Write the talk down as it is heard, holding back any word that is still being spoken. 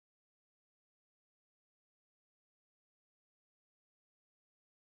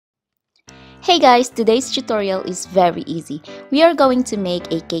Hey guys, today's tutorial is very easy. We are going to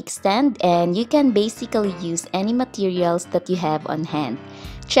make a cake stand and you can basically use any materials that you have on hand.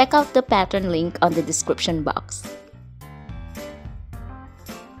 Check out the pattern link on the description box.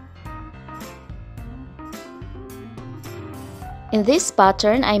 In this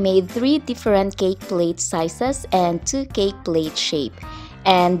pattern, I made 3 different cake plate sizes and 2 cake plate shape.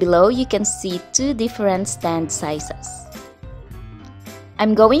 And below you can see 2 different stand sizes.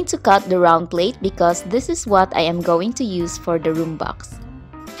 I'm going to cut the round plate because this is what I am going to use for the room box.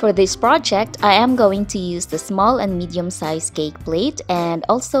 For this project, I am going to use the small and medium size cake plate and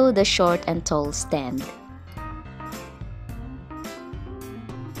also the short and tall stand.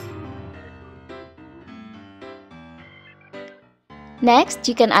 Next,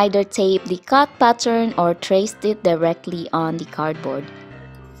 you can either tape the cut pattern or trace it directly on the cardboard.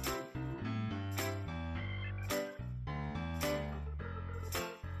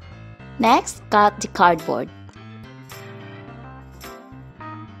 Next, cut the cardboard.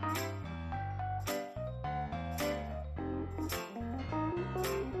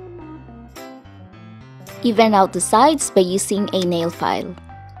 Even out the sides by using a nail file.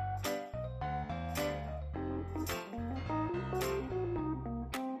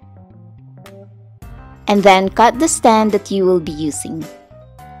 And then cut the stand that you will be using.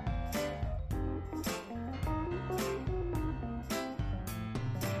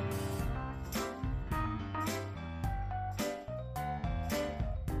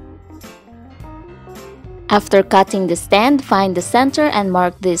 After cutting the stand, find the center and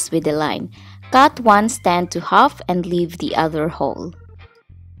mark this with a line. Cut one stand to half and leave the other whole.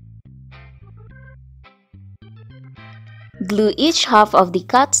 Glue each half of the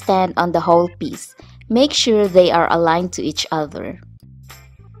cut stand on the whole piece. Make sure they are aligned to each other.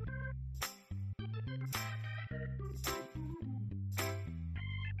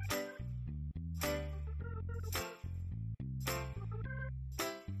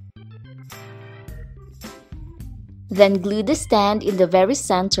 Then glue the stand in the very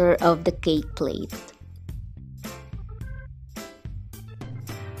center of the cake plate.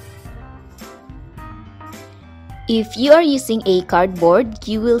 If you are using a cardboard,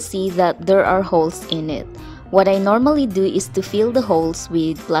 you will see that there are holes in it. What I normally do is to fill the holes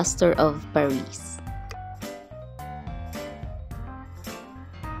with plaster of Paris.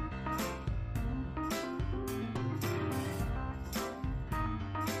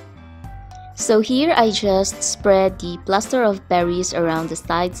 So here I just spread the plaster of Paris around the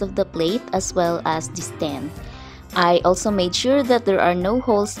sides of the plate as well as the stand. I also made sure that there are no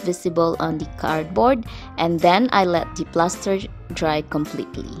holes visible on the cardboard, and then I let the plaster dry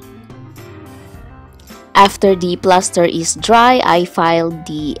completely. After the plaster is dry, I filed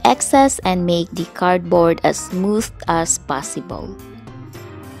the excess and make the cardboard as smooth as possible.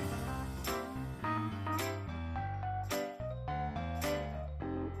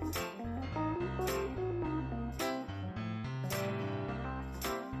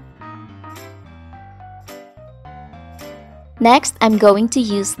 Next, I'm going to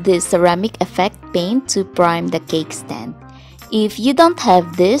use this ceramic effect paint to prime the cake stand. If you don't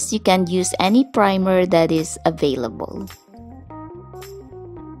have this, you can use any primer that is available.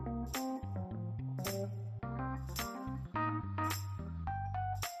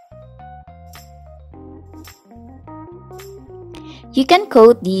 You can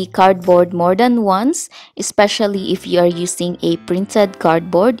coat the cardboard more than once, especially if you are using a printed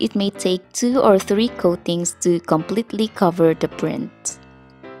cardboard. It may take 2 or 3 coatings to completely cover the print.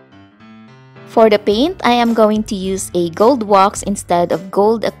 For the paint, I am going to use a gold wax instead of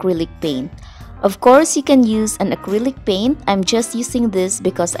gold acrylic paint. Of course, you can use an acrylic paint. I'm just using this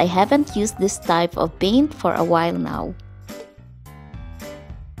because I haven't used this type of paint for a while now.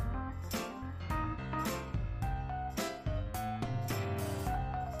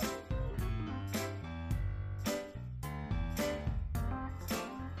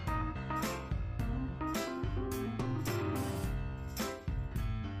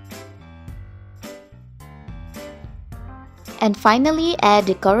 And finally, add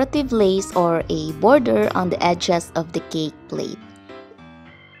decorative lace or a border on the edges of the cake plate.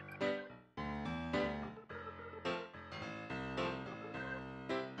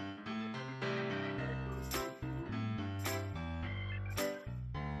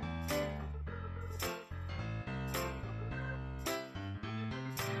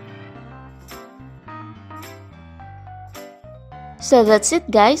 So that's it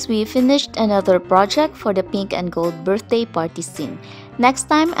guys, we finished another project for the pink and gold birthday party scene. Next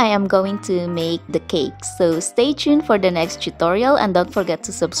time I am going to make the cake, so stay tuned for the next tutorial and don't forget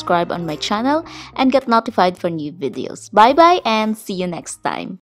to subscribe on my channel and get notified for new videos. Bye bye and see you next time.